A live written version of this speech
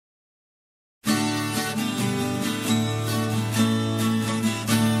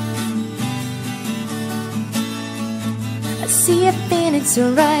see a phoenix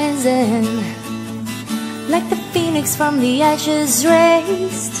rising, like the phoenix from the ashes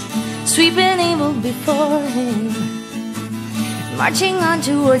raised, sweeping evil before him, marching on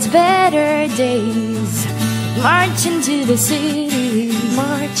towards better days. Marching to the cities,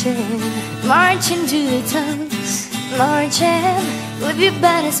 marching to the towns, marching with your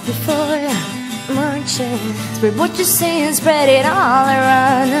banners before you, marching. Spread what you say and spread it all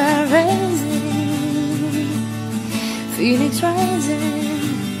around. Rising, phoenix rising.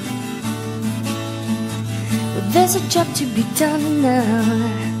 But there's a job to be done now.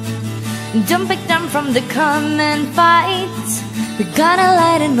 Don't back down from the common fight. We gotta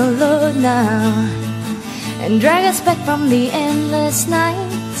lighten the load now and drag us back from the endless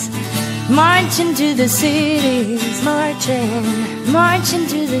nights. Marching to the cities, marching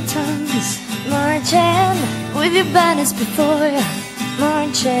to the towns, marching with your banners before you,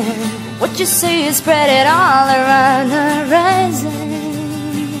 marching. What you say is spread it all around.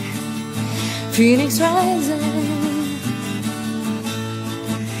 Rising, phoenix rising.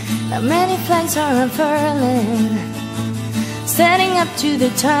 Now many flags are unfurling, standing up to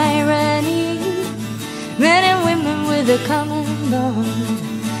the tyranny. Men and women with a common bond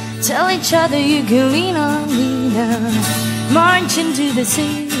tell each other you can lean on me now. Marching to the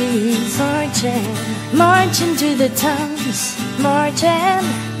cities, marching to the towns, marching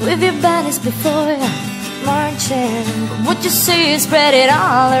with your banners before you, marching. What you say is spread it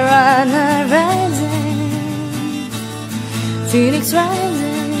all around. Rising, phoenix rising.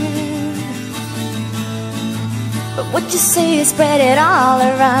 But what you say is spread it all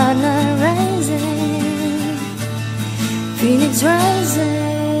around. Rising, phoenix rising.